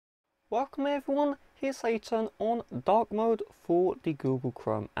Welcome everyone, here's how you turn on dark mode for the Google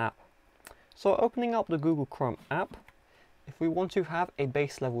Chrome app. So opening up the Google Chrome app, if we want to have a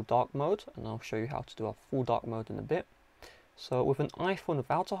base level dark mode, and I'll show you how to do a full dark mode in a bit. So with an iPhone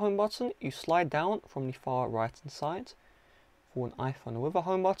without a home button, you slide down from the far right hand side. For an iPhone with a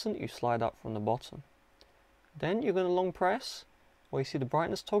home button, you slide up from the bottom. Then you're going to long press where you see the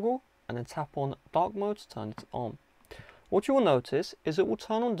brightness toggle and then tap on dark mode to turn it on. What you will notice is it will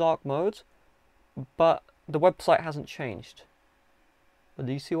turn on dark mode, but the website hasn't changed. But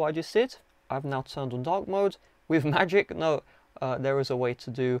do you see what I just did? I've now turned on dark mode with magic. No, there is a way to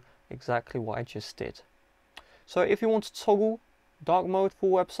do exactly what I just did. So if you want to toggle dark mode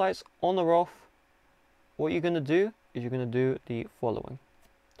for websites on or off, what you're going to do is you're going to do the following.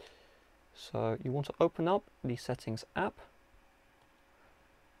 So you want to open up the settings app,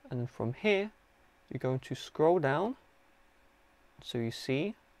 and then from here you're going to scroll down so you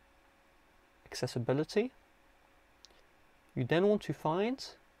see accessibility. You then want to find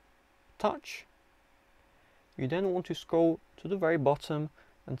touch. You then want to scroll to the very bottom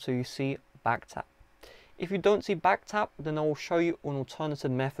until you see back tap. If you don't see back tap, then I will show you an alternative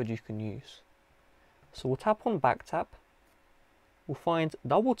method you can use. So we'll tap on back tap, we'll find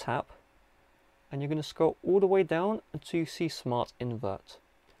double tap, and you're going to scroll all the way down until you see smart invert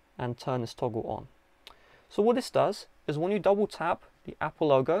and turn this toggle on. So what this does is when you double tap the Apple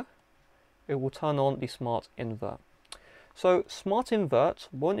logo, it will turn on the smart invert. So smart invert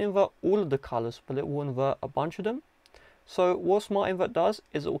won't invert all of the colors, but it will invert a bunch of them. So what smart invert does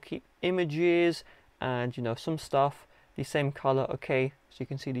is it will keep images and some stuff the same color. Okay, so you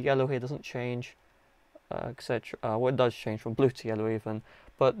can see the yellow here doesn't change, etc. Well, it does change from blue to yellow even,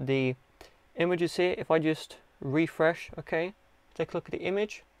 but the images here, if I just refresh, okay, take a look at the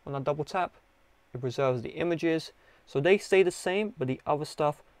image. When I double tap, it preserves the images, so they stay the same, but the other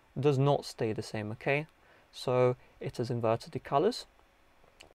stuff does not stay the same. Okay, so it has inverted the colors.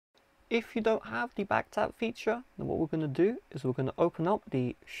 If you don't have the back tap feature, then what we're going to do is we're going to open up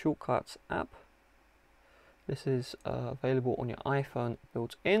the Shortcuts app. This is available on your iPhone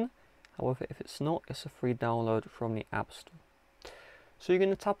built in. However, if it's not, it's a free download from the App Store. So you're going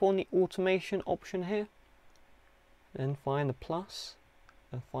to tap on the automation option here, then find the plus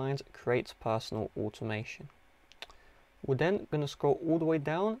and find create personal automation. We're then going to scroll all the way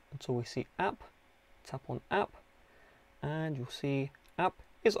down until we see app, tap on app, and you'll see app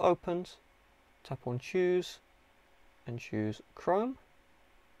is opened. Tap on choose and choose Chrome.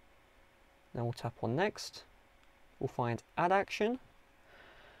 Then we'll tap on next. We'll find add action,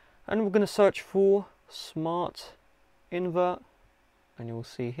 and we're going to search for smart invert, and you will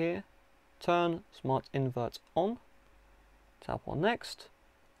see here turn smart invert on. Tap on next,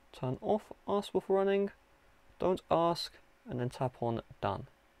 turn off ask before running, don't ask, and then tap on done.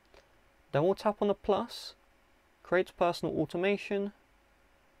 Then we'll tap on the plus, create personal automation,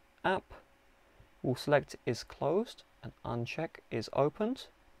 app, we'll select is closed and uncheck is opened.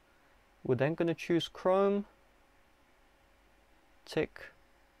 We're then going to choose Chrome, tick,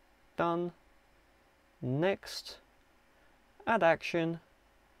 done, next, add action,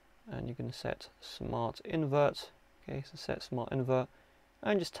 and you're going to set smart invert. Okay, so set smart invert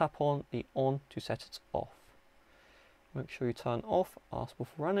and just tap on the on to set it off. Make sure you turn off ask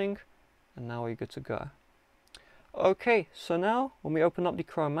before running, and now we're good to go. Okay, so now when we open up the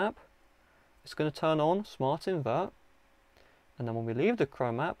Chrome app, it's going to turn on smart invert, and then when we leave the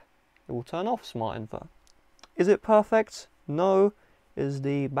Chrome app, it will turn off smart invert. Is it perfect? No. Is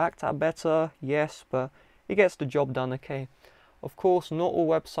the back tap better? Yes, but it gets the job done. Okay, of course not all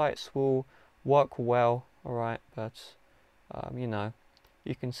websites will work well, alright, but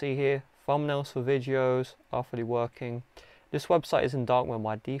you can see here thumbnails for videos are fully working. This website is in dark mode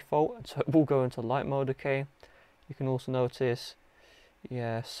by default, so it will go into light mode. Okay, you can also notice,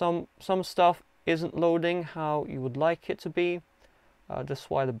 yeah, some stuff isn't loading how you would like it to be. That's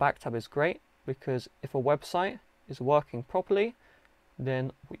why the back tab is great, because if a website is working properly,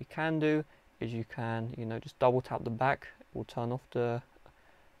 then what you can do is you can just double tap the back. It will turn off the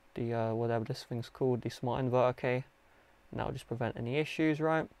whatever this thing's called, the smart invert. Okay, and that will just prevent any issues,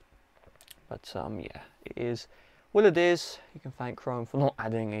 right? But yeah, it is what it is. You can thank Chrome for not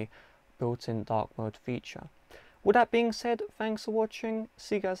adding a built-in dark mode feature. With that being said, thanks for watching.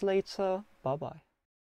 See you guys later. Bye bye.